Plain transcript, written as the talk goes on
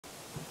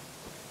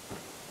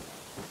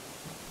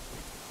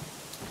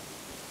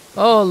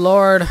Oh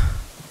Lord,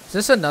 is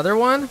this another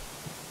one?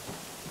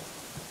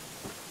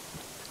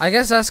 I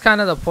guess that's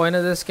kind of the point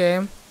of this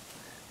game.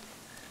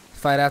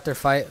 Fight after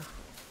fight.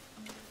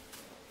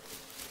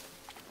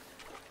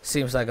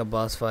 Seems like a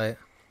boss fight.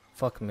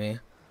 Fuck me.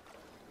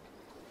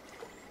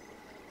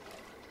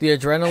 The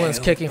adrenaline's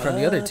kicking from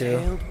the other two.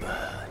 Hailed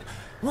bird,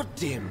 what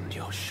dimmed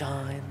your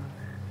shine?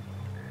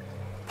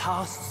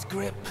 Past's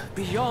grip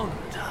beyond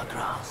our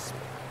grasp.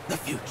 The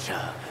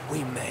future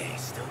we may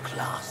still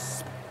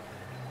clasp.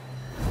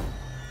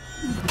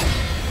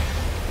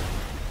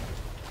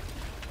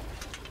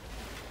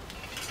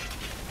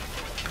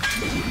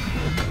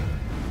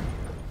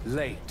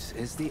 Late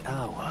is the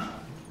hour,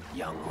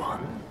 young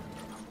one,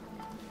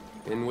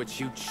 in which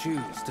you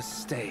choose to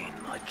stain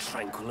my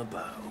tranquil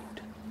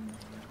abode.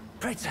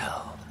 Pray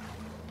tell,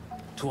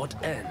 to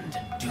what end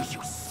do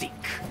you seek?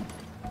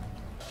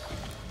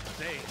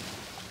 Stay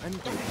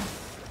and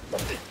grace.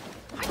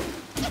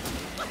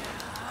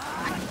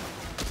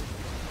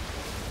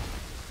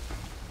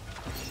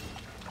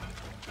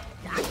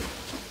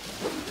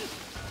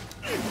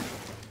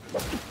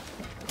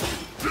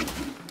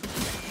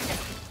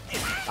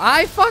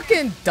 I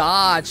fucking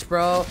dodged,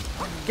 bro.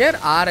 Get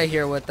out of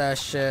here with that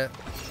shit.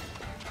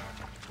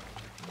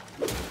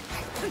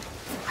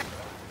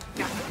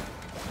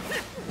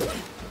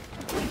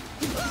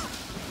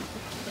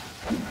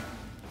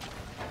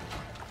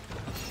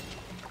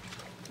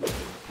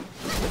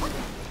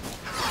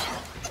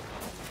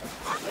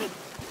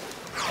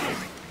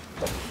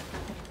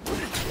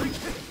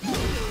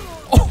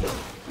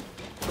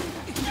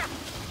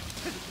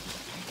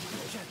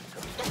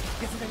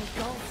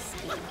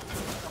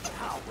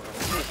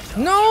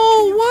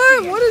 No,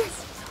 what? What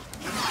is...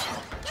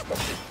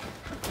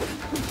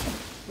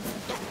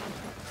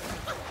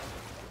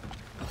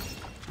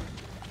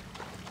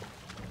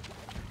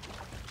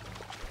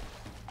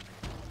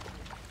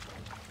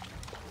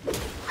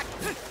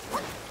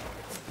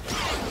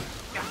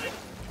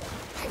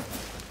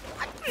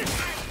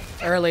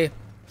 Early.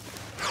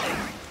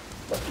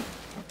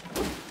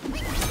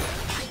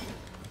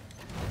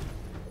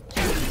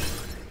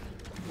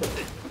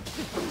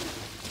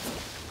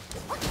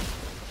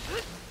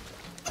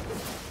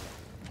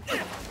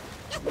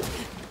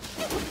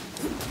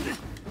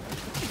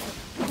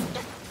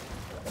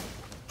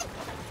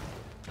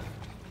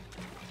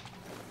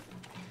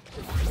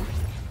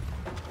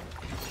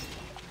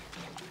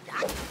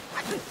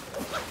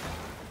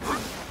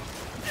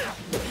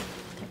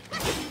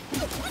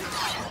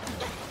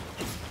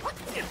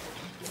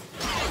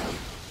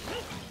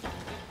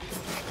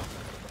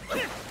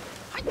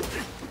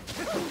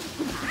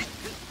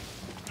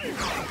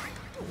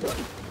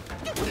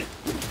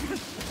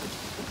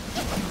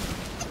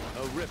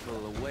 A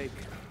ripple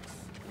awakens,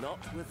 not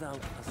without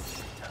a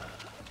stir.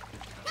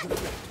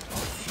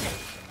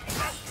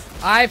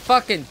 I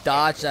fucking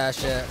dodged that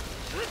shit.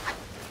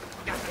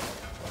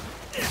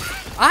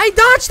 I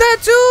dodged that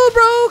too,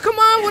 bro. Come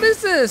on, what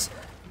is this?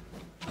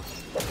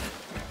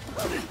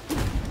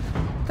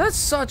 That's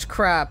such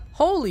crap.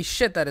 Holy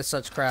shit, that is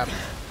such crap.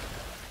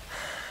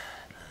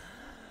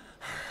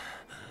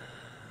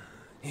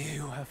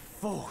 You have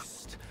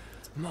forced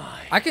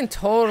my... I can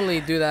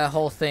totally do that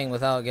whole thing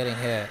without getting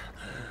hit.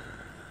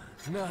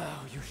 Now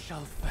you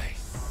shall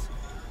face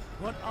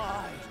what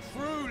I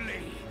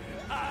truly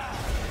am.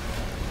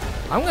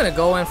 I'm gonna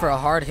go in for a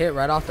hard hit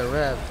right off the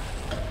rip.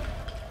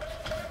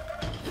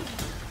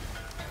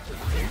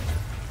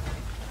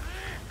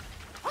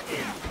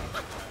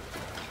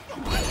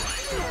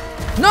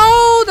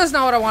 No, that's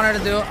not what I wanted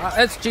to do.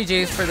 It's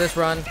GG's for this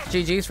run.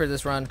 GG's for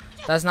this run.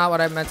 That's not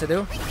what I meant to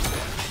do.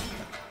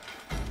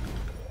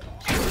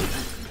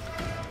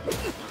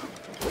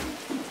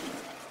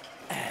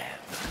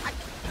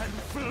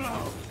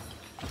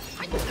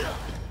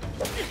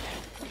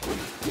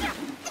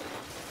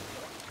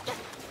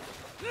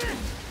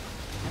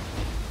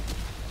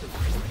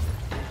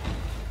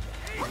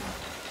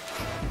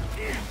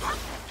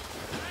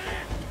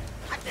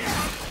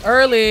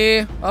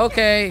 Early.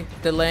 Okay.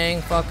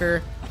 Delaying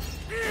fucker.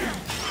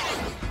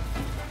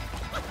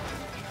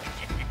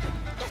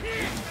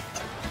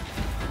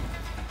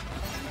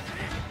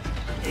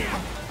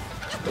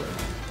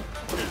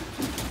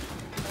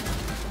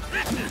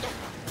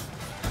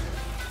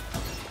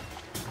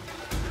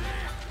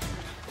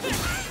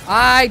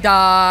 I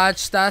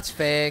dodged. That's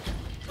fake.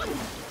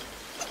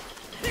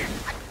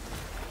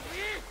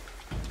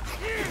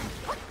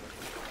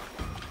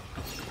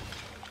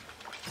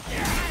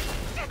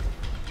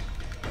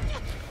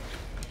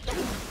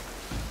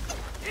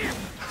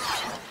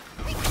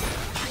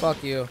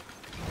 Fuck you.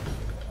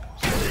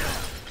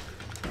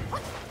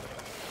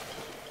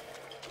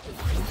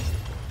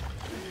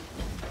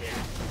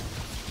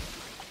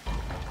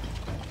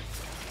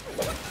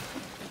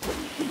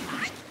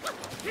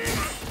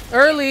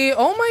 Early.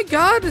 Oh my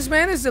god, this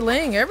man is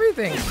delaying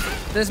everything.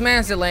 This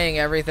man's delaying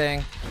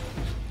everything.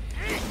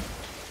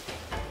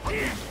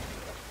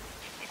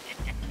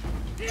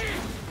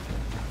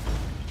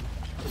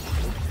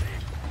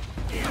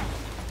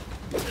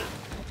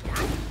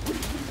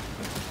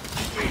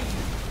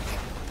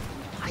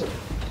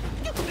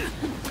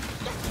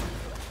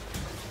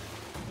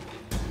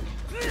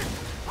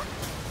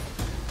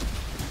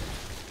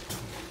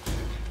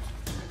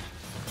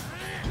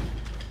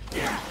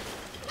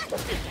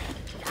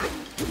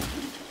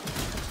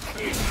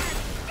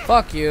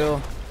 Fuck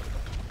you.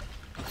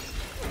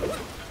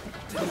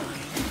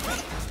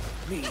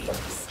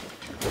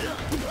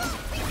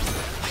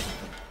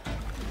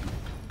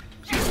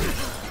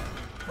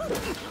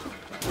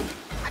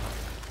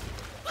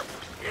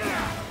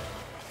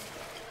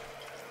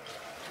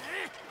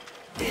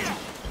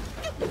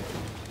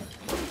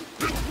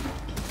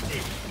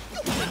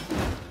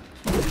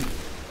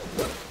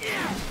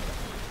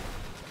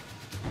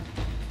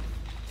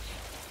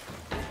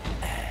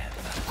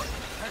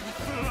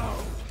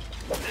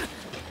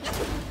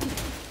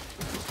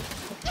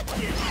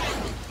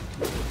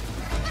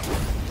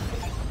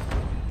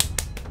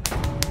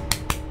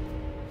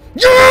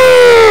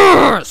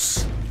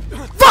 Yes!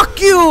 Fuck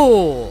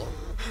you!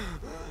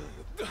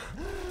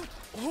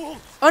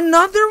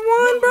 Another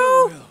one,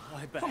 bro?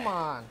 Come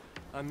on.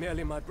 I'm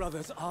merely my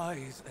brother's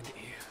eyes and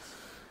ears.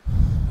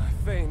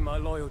 I feign my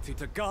loyalty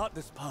to guard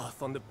this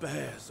path on the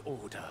bear's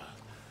order.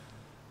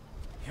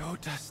 Your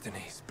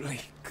destiny's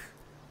bleak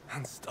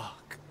and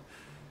stark.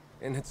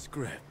 In its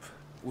grip,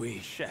 we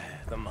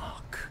share the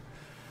mark.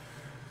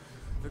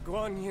 The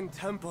Guanyin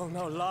temple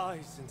now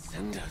lies in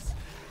cinders,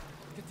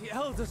 yet the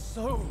elder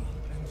soul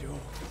endures.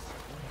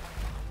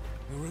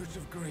 The root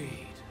of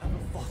greed ever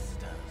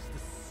fosters the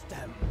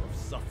stem of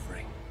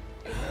suffering.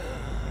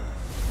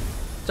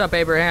 What's up,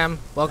 Abraham?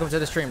 Welcome to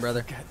the stream,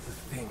 brother. Get the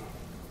thing.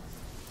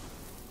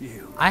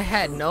 I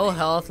had no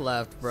health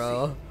left,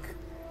 bro.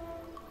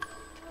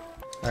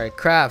 Alright,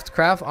 craft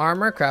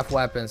armor, craft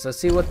weapons. Let's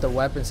see what the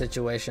weapon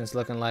situation's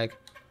looking like.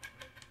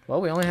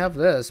 Well, we only have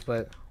this,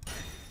 but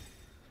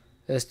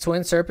there's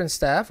twin serpent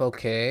staff.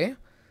 Okay.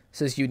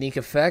 Says unique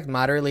effect,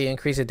 moderately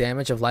increase the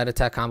damage of light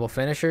attack combo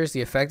finishers.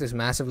 The effect is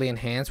massively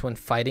enhanced when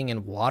fighting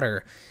in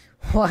water.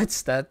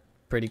 What's that?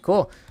 Pretty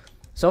cool.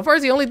 So far,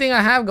 it's the only thing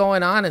I have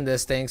going on in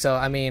this thing. So,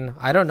 I mean,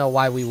 I don't know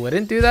why we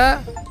wouldn't do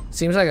that.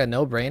 Seems like a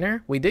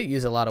no-brainer. We did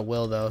use a lot of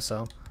will, though,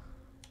 so,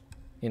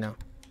 you know,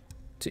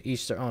 to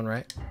each their own,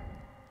 right?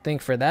 I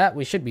think for that,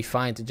 we should be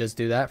fine to just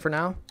do that for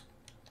now.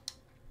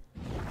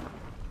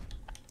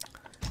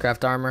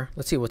 Craft armor.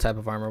 Let's see what type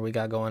of armor we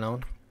got going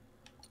on.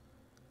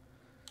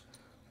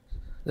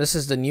 This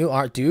is the new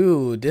art.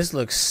 Dude, this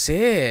looks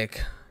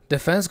sick.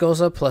 Defense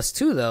goes up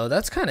 +2, though.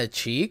 That's kind of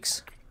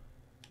cheeks.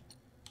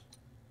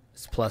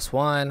 It's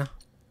 +1.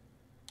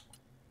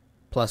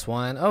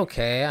 +1.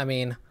 Okay, I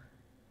mean,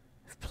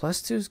 if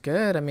 +2 is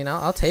good, I mean,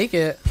 I'll take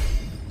it.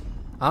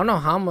 I don't know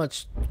how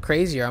much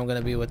crazier I'm going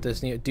to be with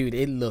this new... Dude,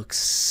 it looks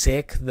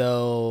sick,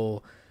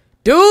 though.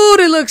 Dude,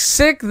 it looks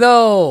sick,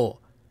 though.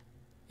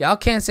 Y'all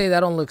can't say that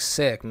don't look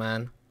sick,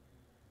 man.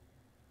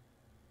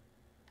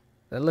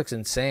 That looks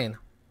insane.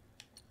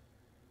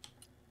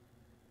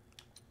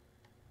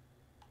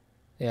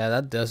 Yeah,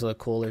 that does look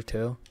cooler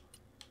too.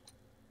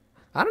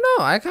 I don't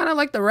know. I kind of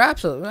like the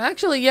wraps.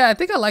 Actually, yeah, I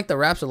think I like the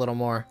wraps a little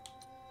more.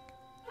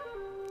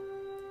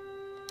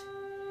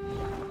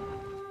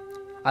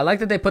 I like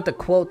that they put the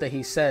quote that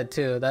he said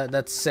too.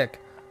 That's sick.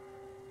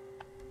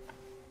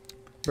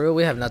 Brew,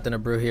 we have nothing to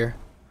brew here.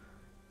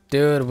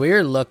 Dude,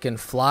 we're looking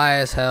fly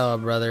as hell,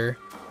 brother.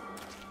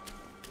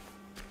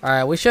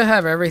 Alright, we should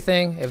have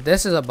everything. If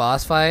this is a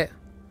boss fight,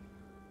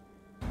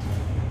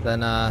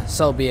 then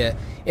so be it.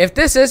 If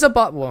this is a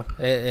boss, well,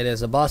 it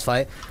is a boss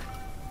fight.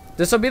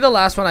 This will be the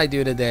last one I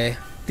do today.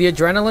 The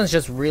adrenaline's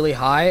just really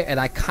high, and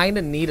I kind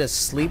of need to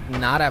sleep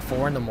not at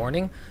 4 in the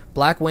morning.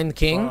 Black Wind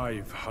King.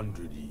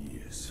 500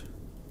 years.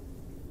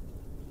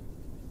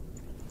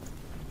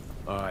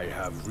 I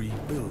have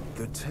rebuilt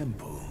the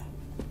temple.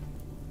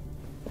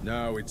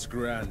 Now it's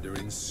grander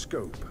in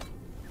scope.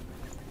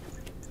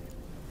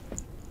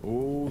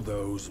 All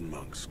those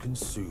monks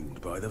consumed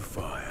by the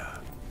fire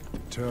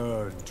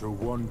turned to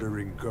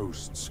wandering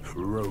ghosts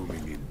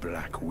roaming in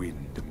Black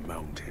Wind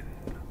Mountain.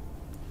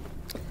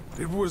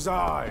 It was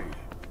I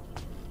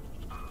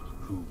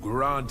who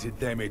granted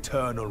them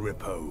eternal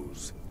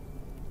repose.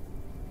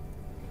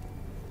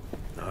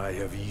 I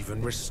have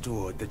even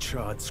restored the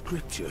charred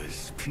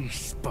scriptures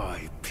piece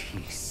by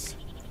piece.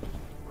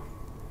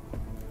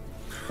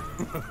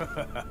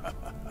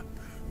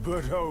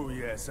 But oh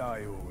yes,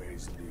 I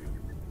always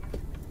knew.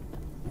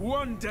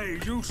 One day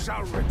you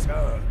shall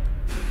return.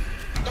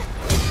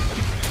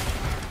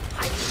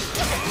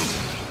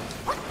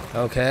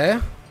 Okay.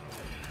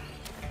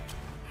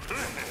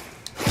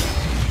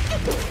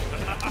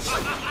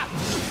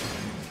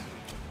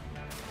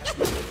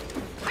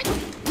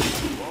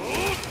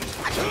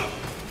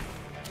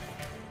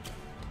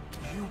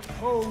 You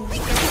pose.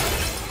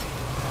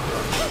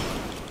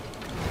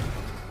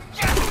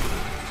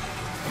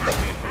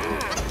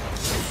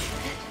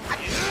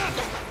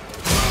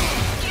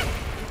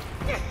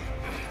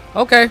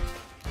 Okay.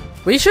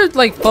 We should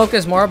like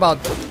focus more about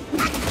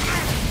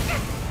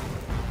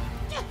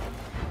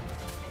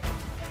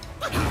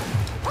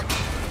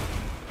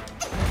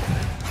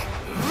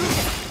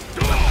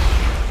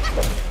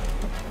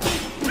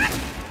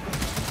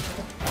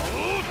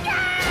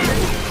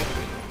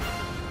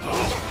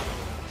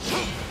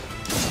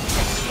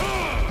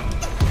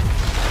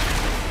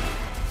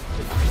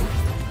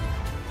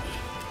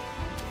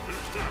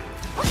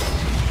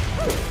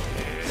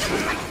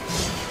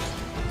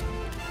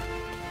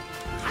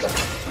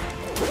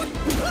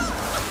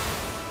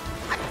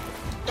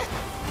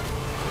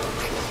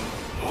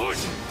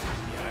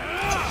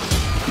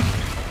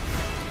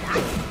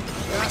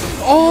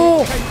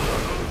Oh!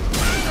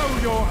 Show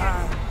your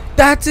hand.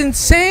 That's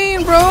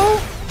insane, bro!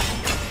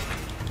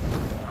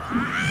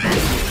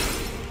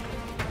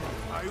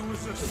 I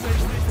was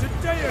ascended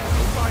today to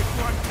fight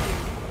one.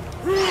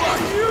 Who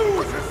are you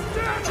to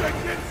stand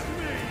against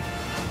me?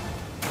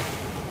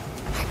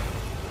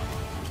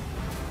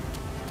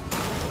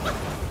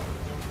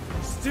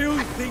 Still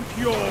think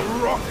you're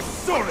rock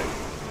solid?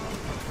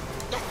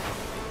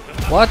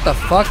 What the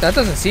fuck? That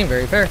doesn't seem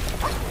very fair.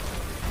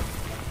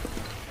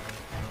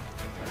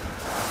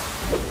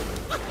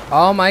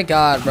 Oh my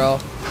god,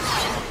 bro.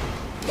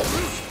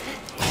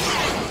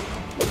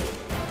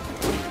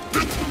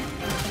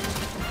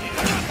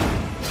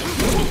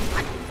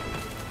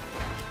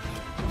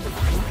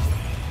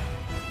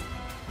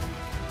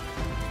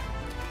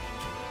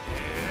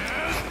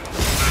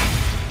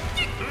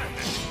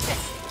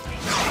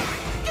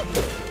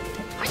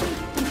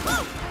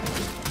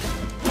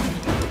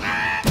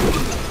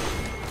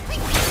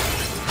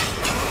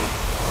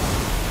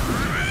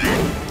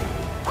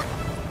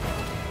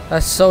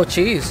 That's so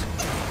cheese.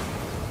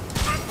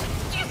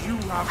 You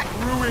have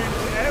ruined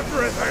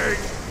everything!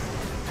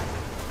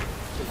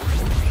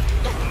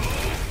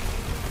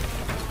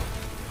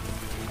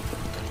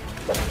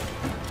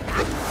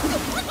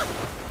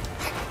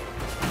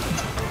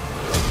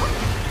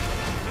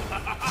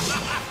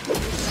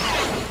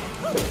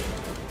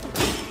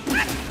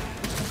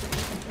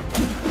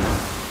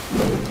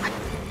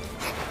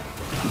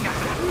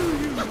 Do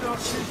you not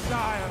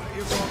desire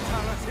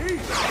immortality?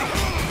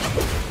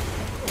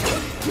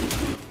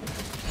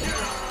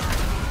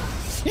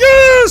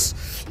 Yes!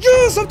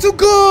 Yes! I'm too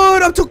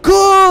good! I'm too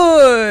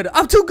good!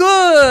 I'm too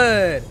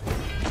good!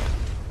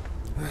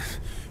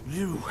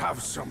 You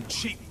have some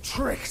cheap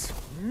tricks.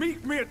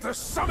 Meet me at the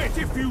summit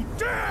if you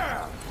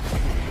dare!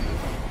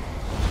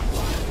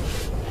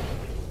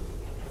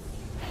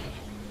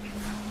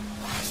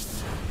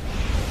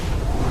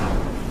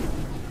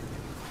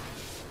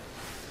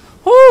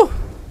 Whew!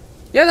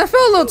 Yeah, that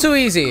felt a little too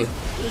easy.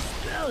 The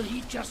spell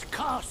he just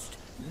cast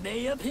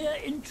may appear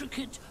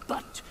intricate,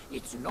 but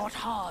it's not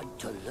hard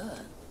to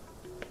learn.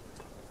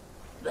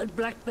 That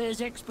Black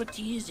Bear's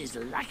expertise is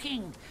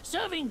lacking.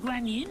 Serving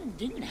Guan Yin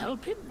didn't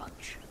help him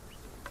much.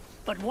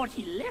 But what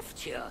he left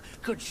here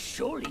could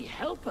surely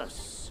help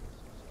us.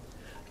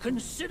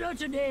 Consider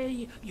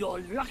today your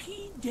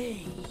lucky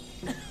day.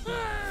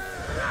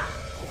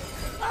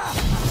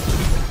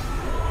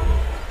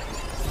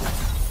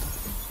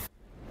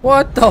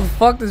 What the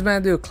fuck does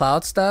man do?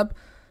 Cloud Step?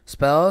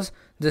 Spells?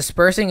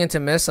 Dispersing into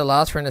mist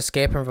allows for an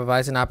escape and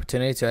provides an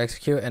opportunity to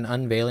execute an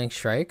unveiling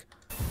strike.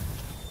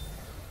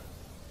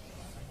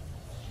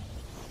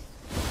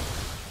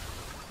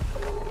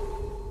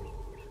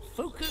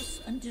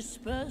 Focus and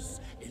disperse,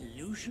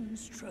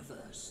 illusions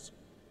traverse.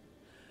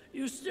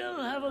 You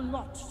still have a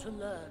lot to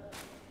learn,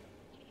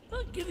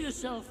 but give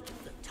yourself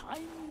the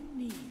time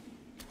you need.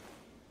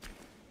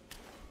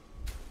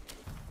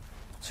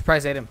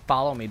 Surprised they didn't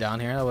follow me down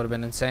here. That would have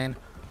been insane.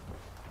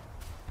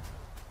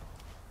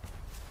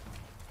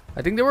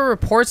 I think there were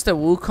reports that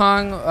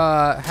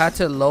Wukong had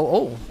to low.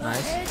 Oh,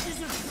 nice.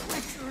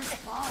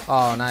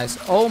 Oh, nice.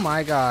 Oh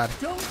my god.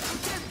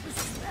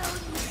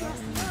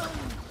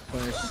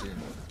 Question.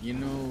 You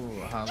know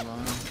how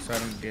long so I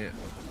don't get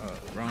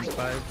wrong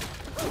 5?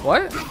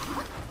 What?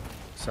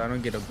 So I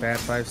don't get a bad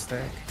 5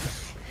 stack?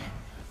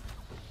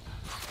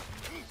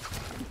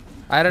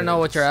 I don't know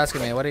what you're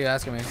asking me. What are you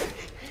asking me?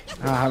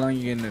 How long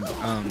you gonna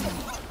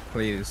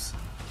play this?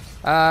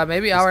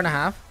 Maybe hour and a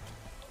half.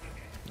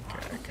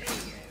 Okay.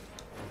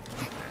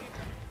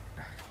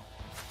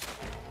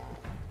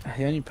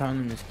 The only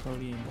problem is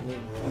probably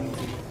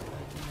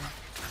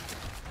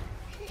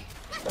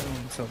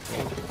so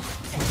cool.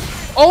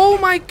 Oh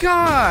my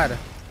god!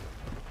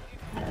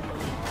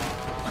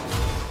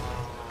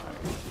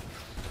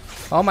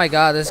 Oh my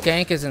god, this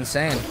gank is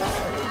insane.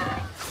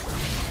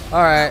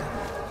 Alright.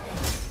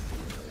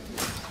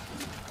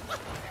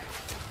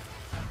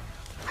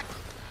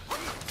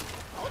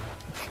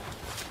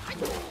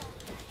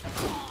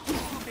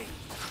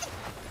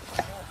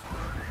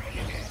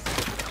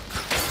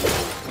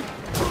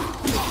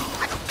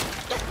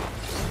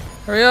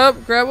 Hurry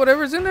up, grab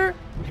whatever's in there.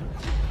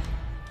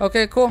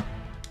 Okay, cool.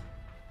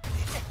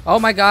 Oh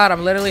my god,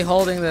 I'm literally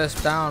holding this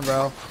down,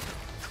 bro.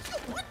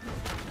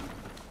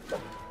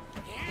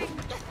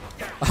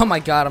 Oh my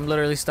god, I'm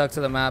literally stuck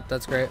to the map.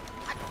 That's great.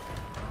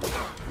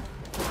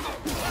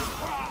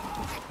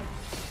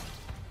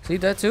 See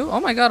that too? Oh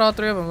my god, all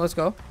 3 of them. Let's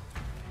go.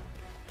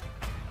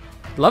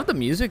 Love the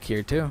music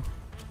here too.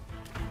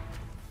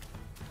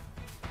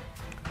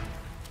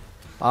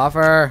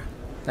 Offer.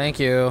 Thank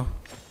you.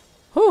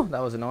 Whew,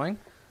 that was annoying.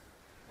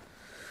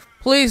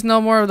 Please, no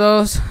more of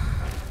those.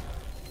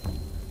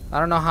 I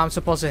don't know how I'm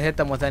supposed to hit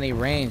them with any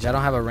range. I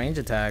don't have a range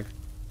attack.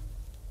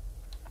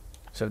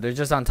 So if they're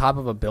just on top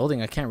of a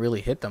building, I can't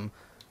really hit them.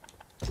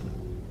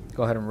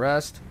 Go ahead and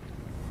rest.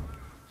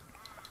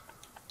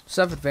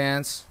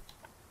 Self-advance.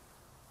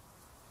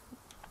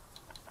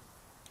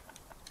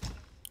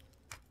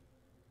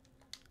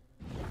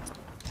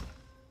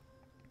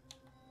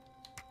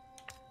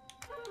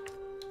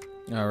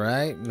 All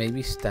right,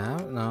 maybe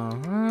stamina.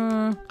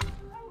 No.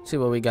 See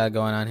what we got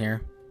going on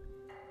here.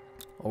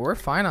 Well, we're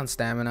fine on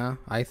stamina,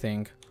 I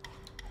think.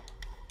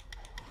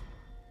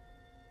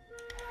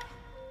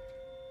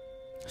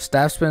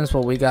 Staff spin is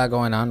what we got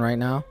going on right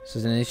now.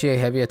 Says initiate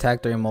heavy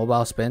attack during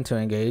mobile spin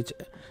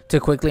to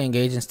quickly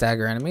engage and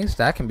stagger enemies.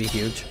 That can be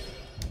huge,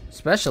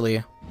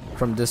 especially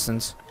from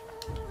distance.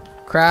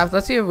 Craft.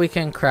 Let's see if we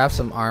can craft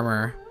some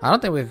armor. I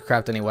don't think we can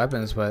craft any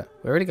weapons, but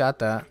we already got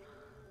that.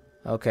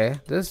 Okay,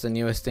 this is the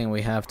newest thing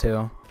we have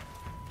too.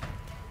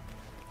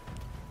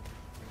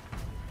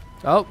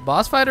 Oh,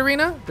 boss fight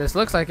arena? This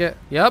looks like it.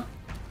 Yep.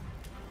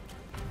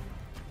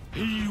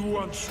 He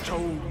once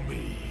told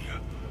me,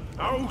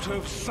 out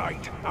of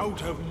sight,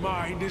 out of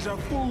mind is a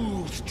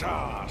fool's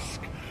task.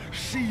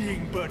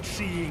 Seeing but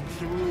seeing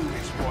through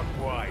is what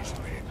wise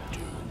men do.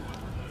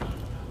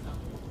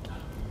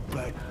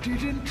 But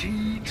didn't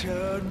he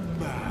turn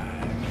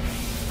mad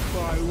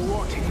by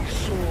what he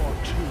saw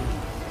too?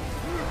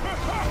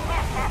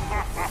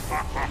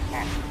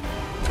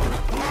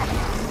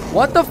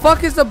 What the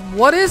fuck is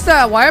what is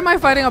that? Why am I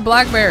fighting a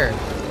black bear?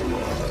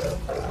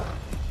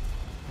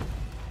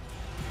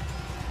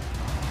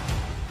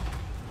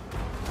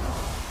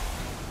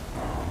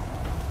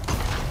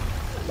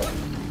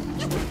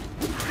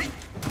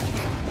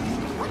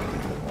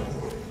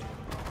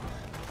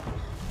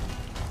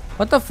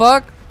 What the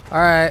fuck?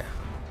 Alright.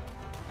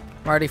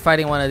 I'm already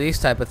fighting one of these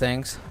type of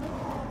things.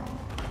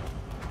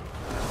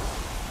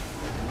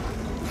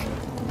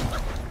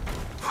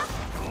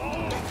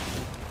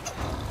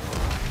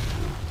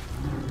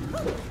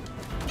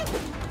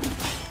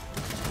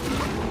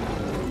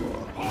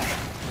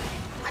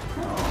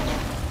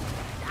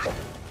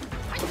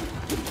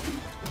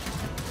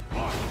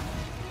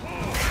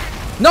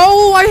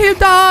 No, I hit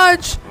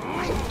dodge.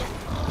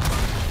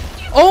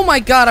 Oh my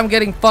god, I'm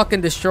getting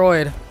fucking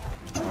destroyed.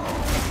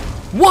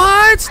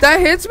 What? That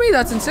hits me?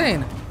 That's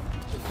insane.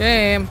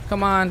 Game,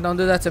 come on, don't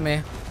do that to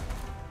me.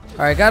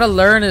 Alright, gotta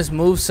learn his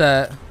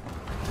moveset.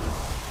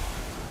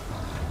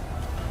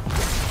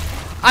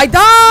 I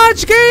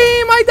dodge, game!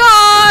 I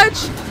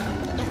dodge!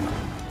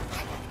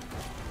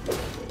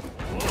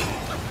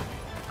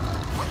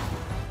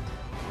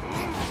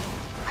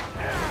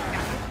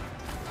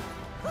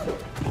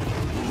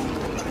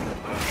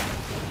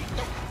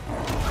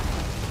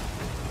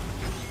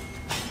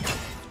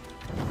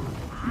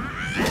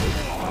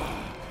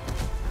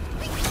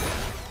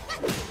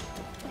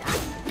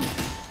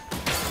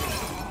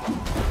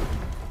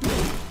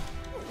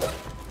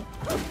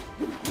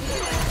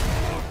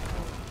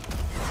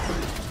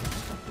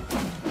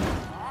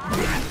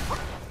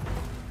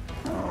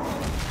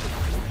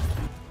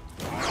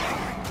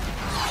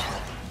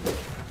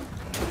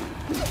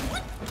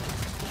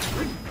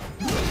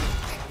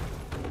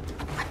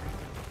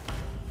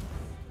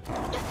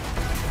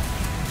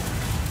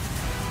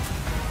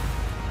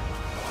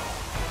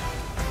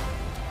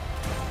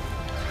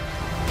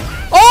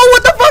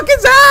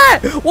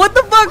 What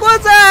the fuck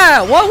was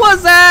that? What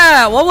was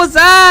that? What was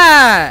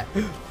that?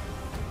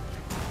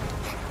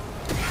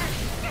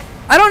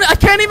 I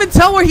can't even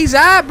tell where he's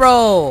at,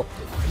 bro.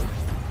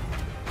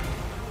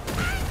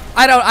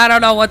 I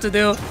don't know what to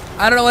do.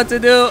 I don't know what to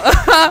do.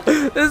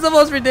 This is the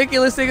most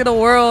ridiculous thing in the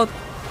world.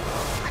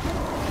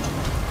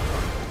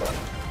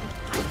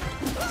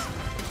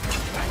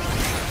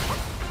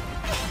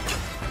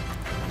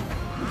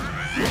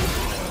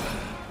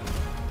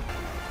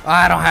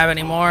 I don't have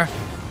any more.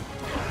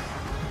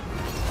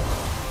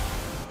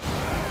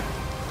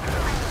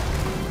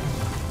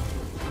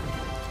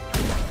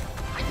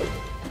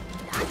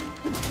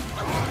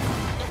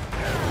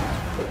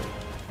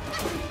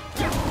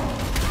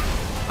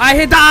 I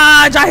hit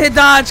dodge! I hit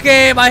dodge,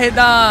 game! I hit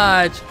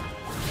dodge!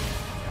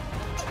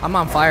 I'm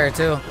on fire,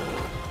 too.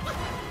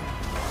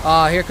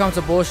 Oh, here comes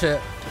the bullshit.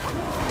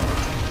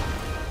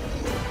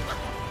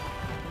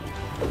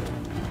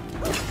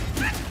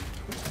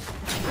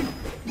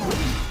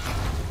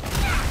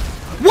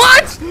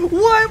 What?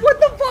 What? What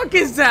the fuck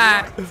is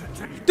that?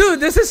 Dude,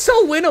 this is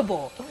so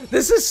winnable.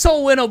 This is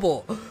so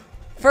winnable.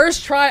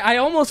 First try. I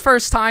almost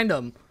first timed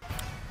him.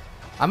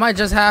 I might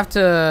just have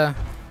to...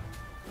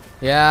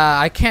 Yeah,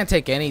 I can't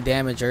take any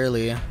damage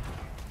early.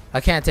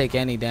 I can't take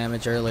any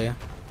damage early.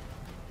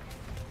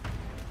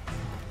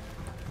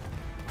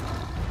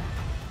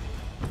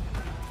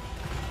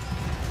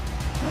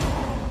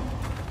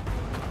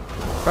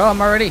 Bro,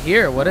 I'm already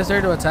here. What is there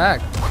to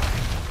attack?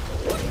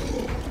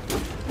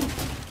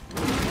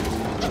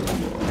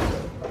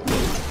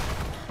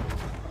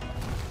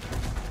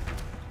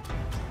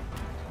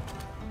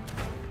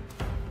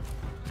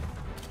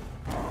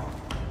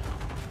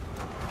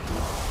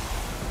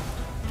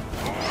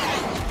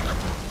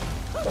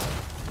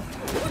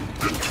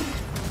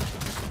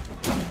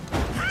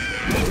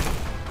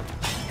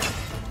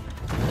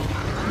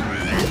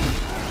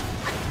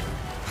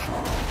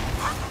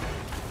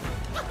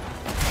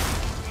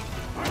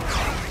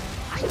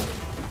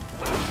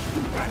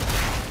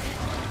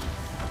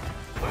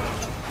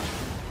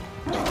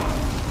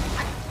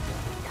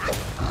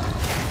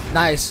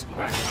 Nice.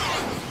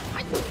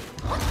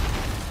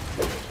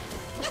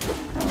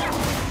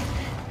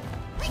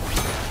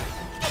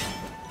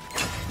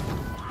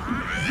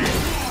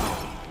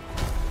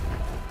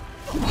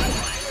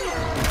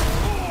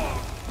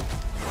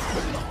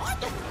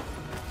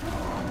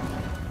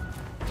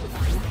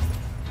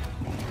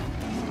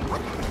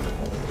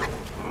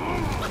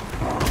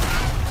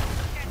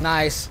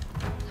 Nice.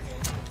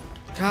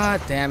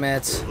 God damn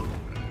it.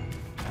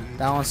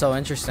 That one's so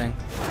interesting.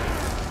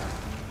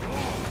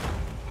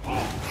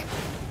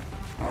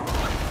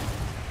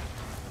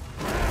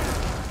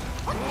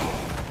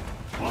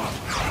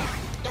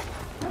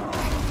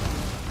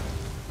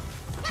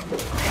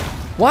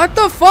 What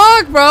the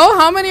fuck, bro?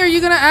 How many are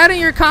you gonna add in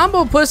your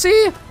combo,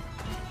 pussy?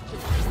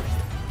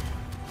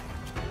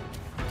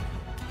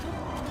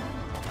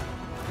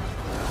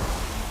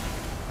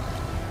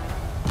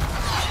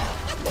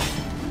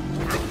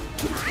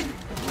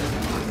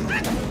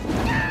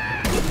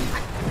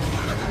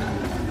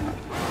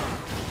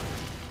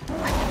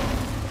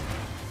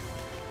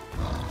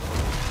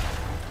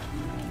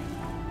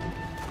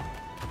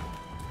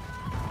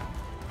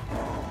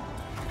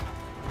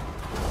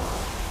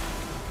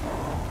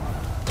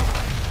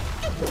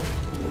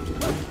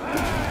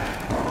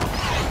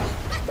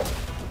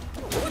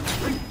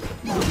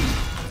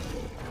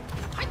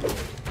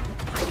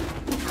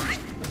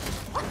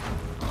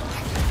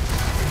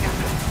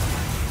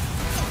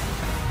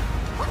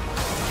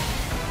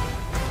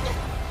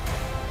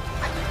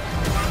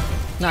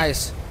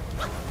 Nice.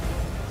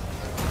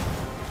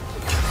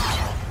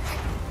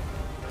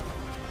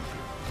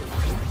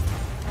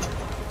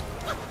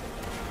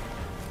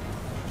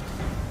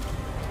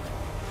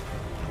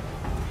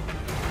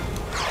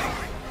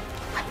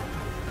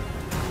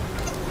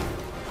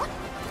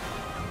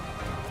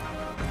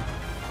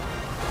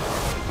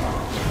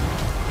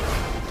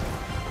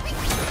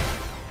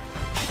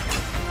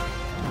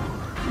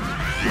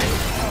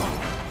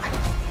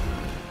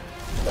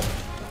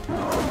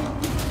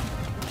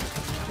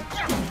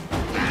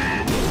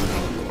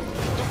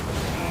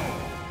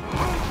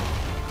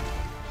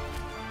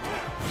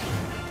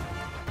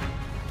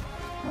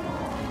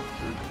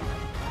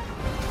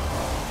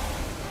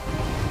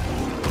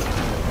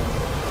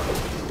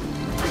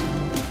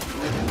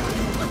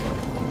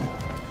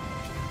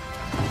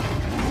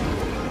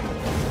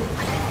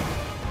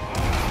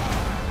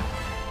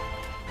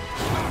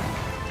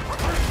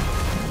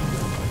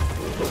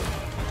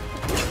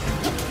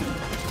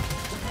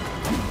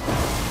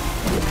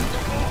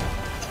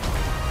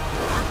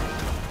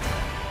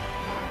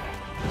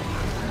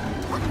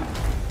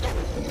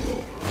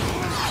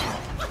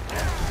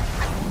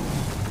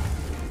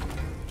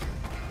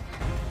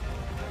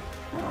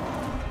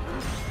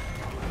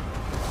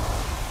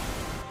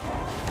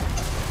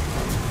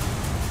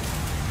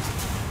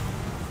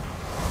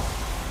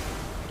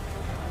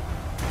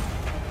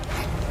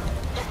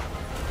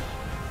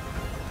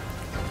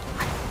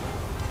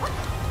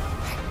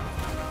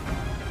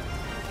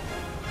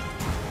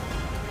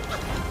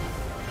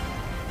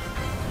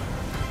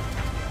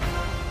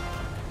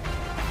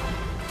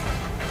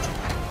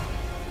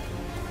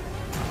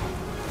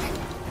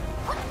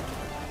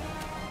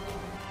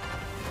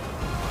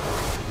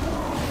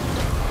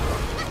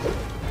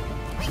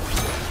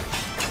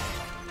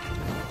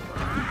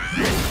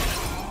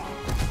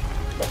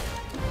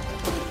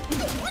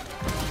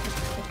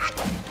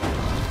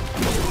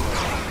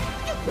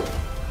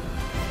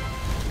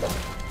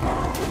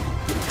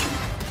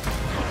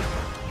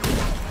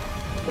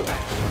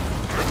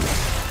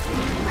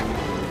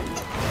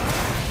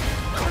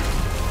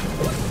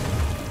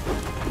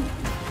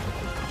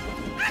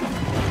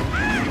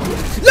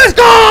 Let's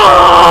go!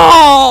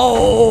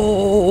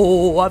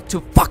 I'm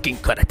too fucking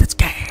good at this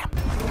game.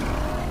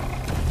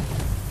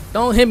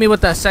 Don't hit me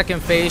with that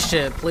second phase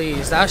shit,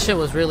 please. That shit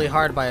was really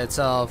hard by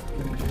itself.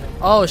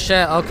 Oh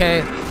shit,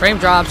 okay. Frame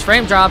drops,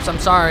 I'm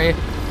sorry.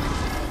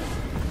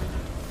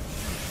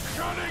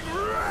 Cunning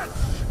wretch!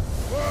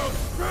 Well,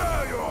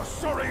 spare your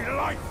sorry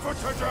life for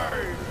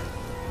today!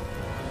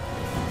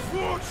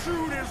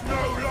 Fortune is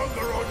no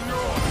longer on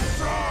your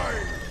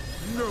side!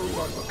 No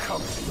one will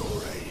come to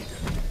your aid.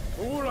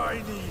 All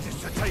I need is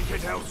to take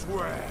it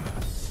elsewhere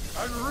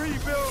and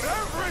rebuild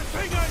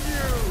everything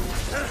anew!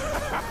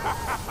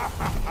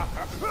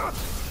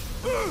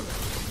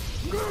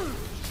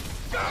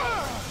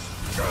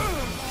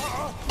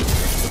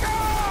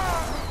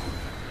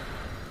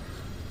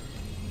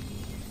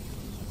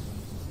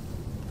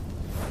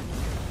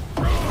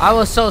 I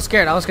was so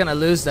scared I was gonna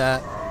lose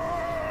that.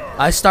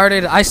 I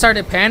started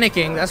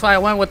panicking. That's why I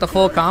went with the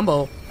full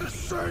combo.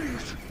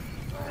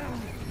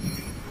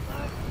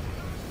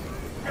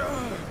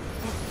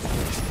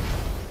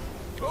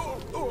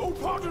 Oh,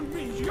 pardon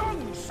me,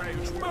 young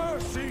sage.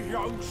 Mercy,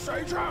 young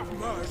sage, have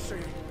mercy.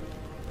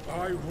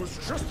 I was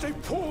just a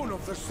pawn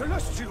of the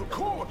Celestial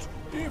Court.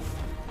 If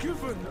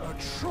given a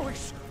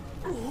choice,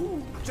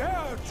 who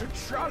dared to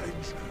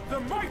challenge the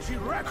mighty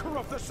wrecker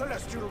of the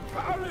Celestial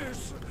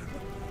Palace?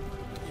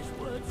 His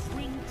words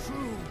ring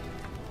true.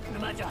 No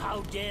matter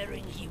how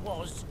daring he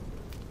was,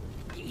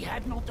 he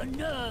had not the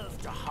nerve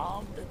to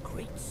harm the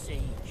great sage.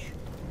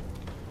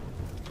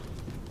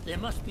 There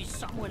must be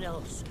someone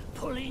else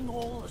pulling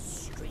all the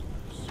strings.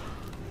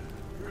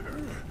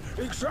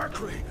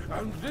 Exactly,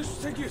 and this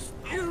thing is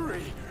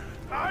eerie.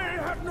 I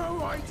have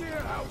no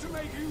idea how to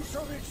make use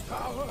of its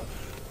power.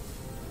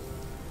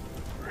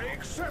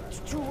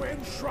 Except to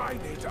enshrine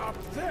it up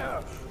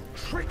there,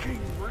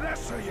 tricking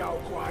lesser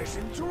Guais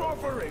into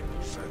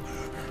offerings.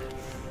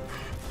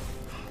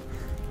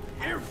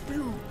 If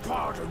you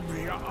pardon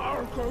me,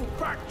 I'll go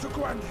back to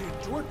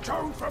Guanyin to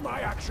atone for my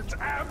actions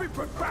and be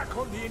put back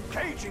on the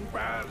engaging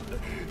band.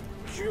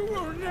 You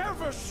will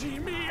never see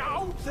me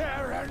out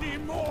there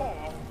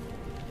anymore.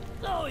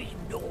 Oh,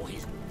 ignore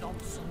his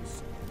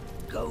nonsense.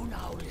 Go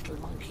now, little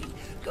monkey.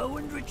 Go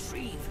and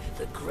retrieve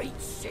the great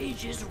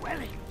sage's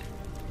relic.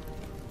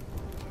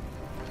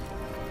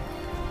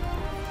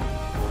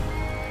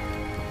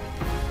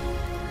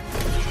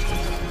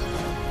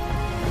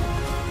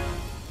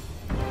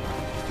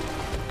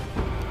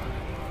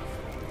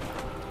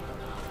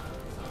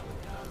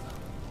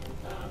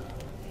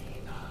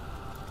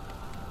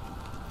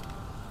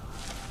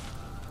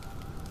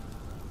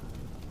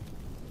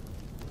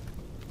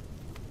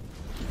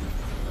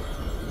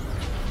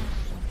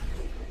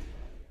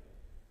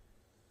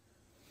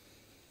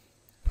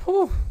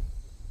 Whew.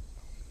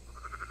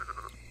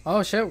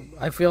 Oh shit,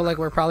 I feel like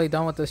we're probably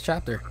done with this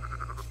chapter.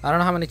 I don't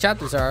know how many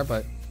chapters there are,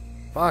 but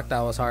fuck, that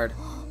was hard.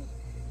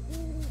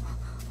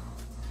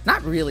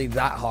 Not really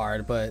that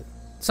hard, but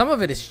some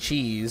of it is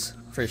cheese,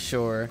 for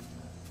sure.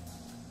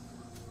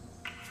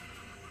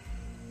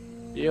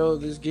 Yo,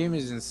 this game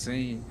is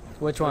insane.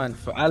 Which one?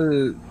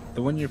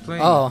 The one you're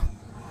playing. Oh.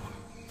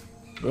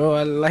 Bro,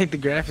 I like the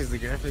graphics. The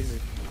graphics are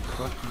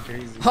fucking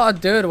crazy. Oh,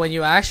 dude, when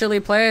you actually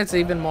play it, it's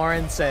even more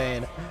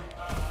insane.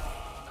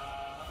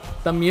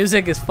 The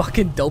music is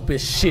fucking dope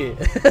as shit.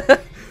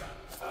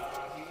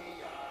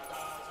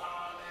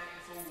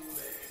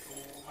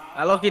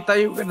 I low-key thought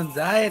you were gonna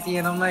die at the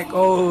end. I'm like,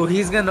 oh,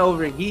 he's gonna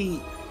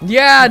overheat.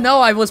 Yeah,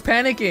 no, I was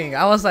panicking.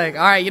 I was like,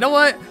 all right, you know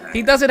what?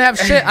 He doesn't have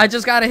shit. I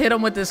just gotta hit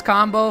him with this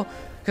combo.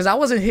 Because I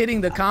wasn't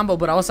hitting the combo,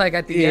 but I was like,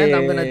 at the end,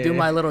 I'm gonna do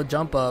my little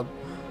jump up.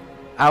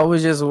 I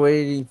was just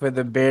waiting for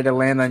the bear to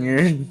land on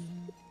your...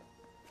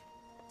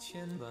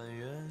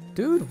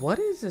 Dude, what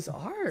is this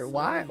art?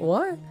 Why?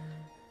 What?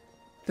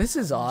 This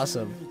is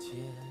awesome.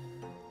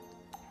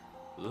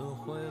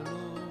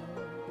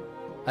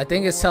 I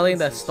think it's telling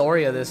the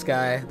story of this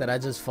guy that I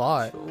just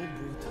fought.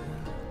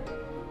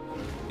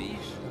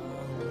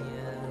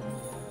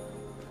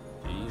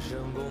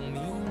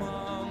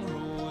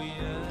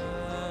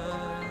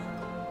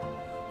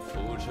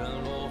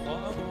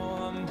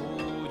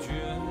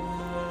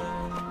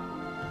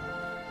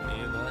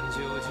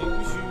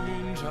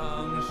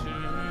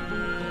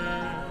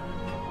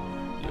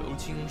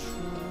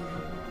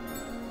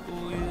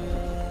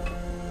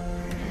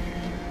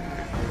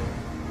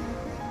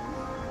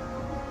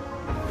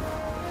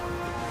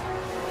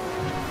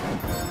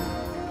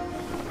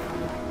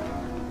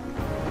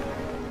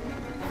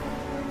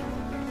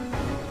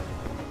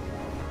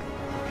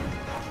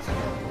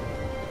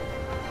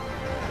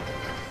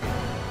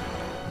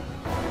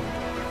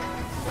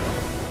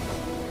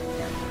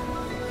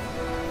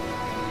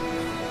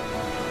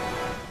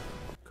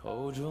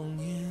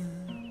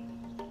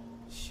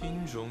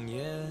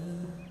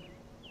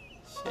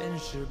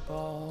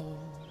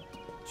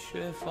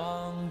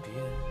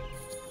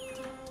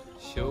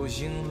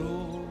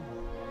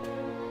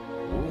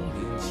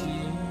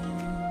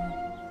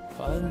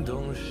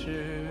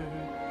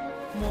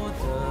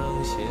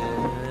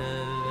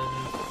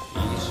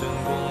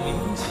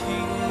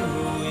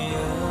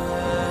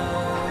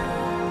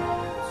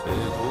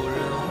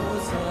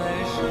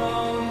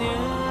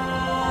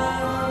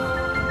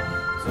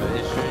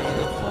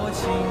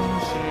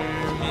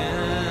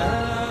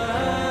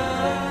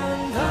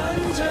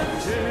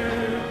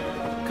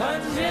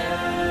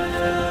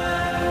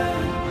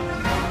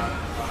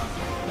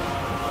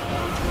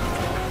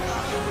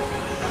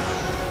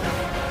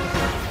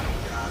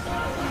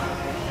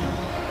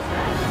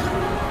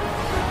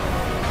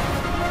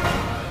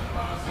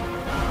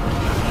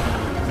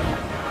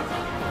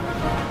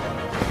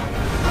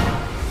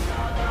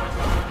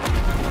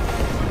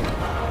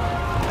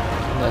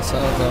 That's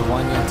how the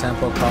Wanyan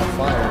temple caught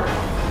fire.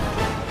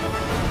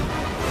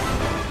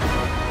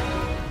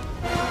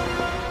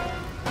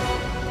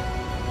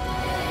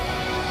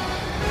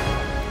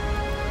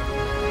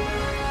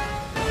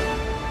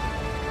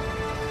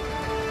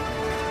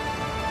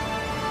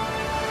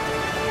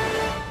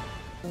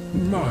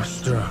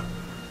 Master,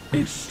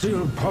 it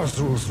still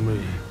puzzles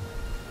me.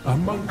 A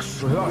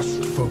monk's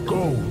lust for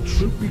gold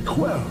should be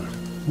quelled.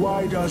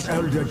 Why does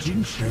Elder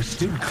Jassenjd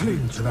still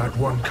cling to that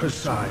one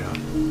Kasaya?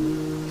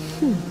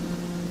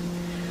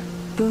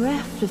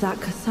 Bereft of that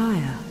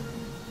Kasaya,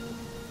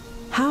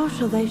 how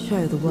shall they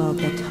show the world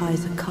their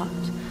ties are cut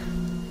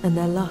and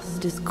their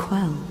lust is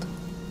quelled?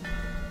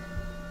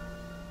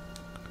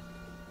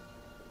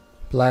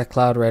 Black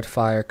Cloud, Red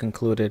Fire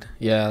concluded.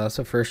 Yeah, that's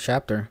the first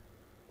chapter.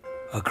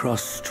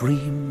 Across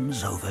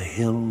streams, over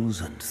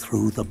hills, and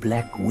through the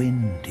black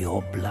wind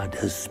your blood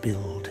has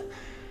spilled.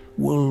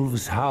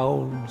 Wolves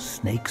howl,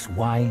 snakes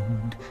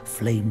wind,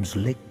 flames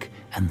lick,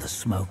 and the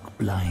smoke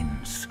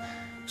blinds.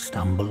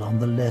 Stumble on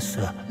the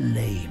lesser,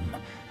 lame,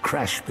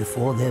 crash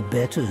before their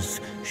betters,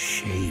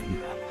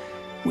 shame.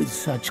 With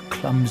such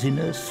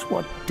clumsiness,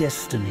 what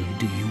destiny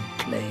do you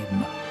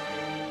claim?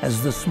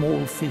 As the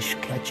small fish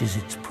catches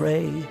its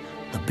prey,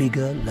 the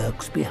bigger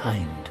lurks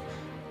behind.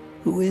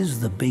 Who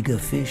is the bigger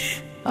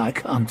fish? I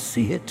can't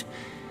see it.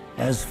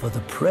 As for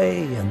the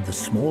prey and the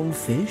small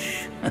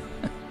fish,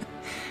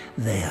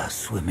 they are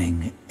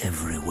swimming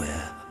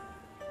everywhere.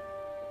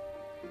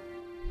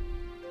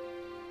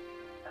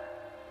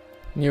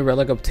 New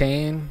relic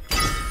obtained.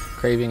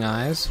 Craving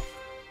eyes.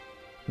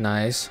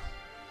 Nice.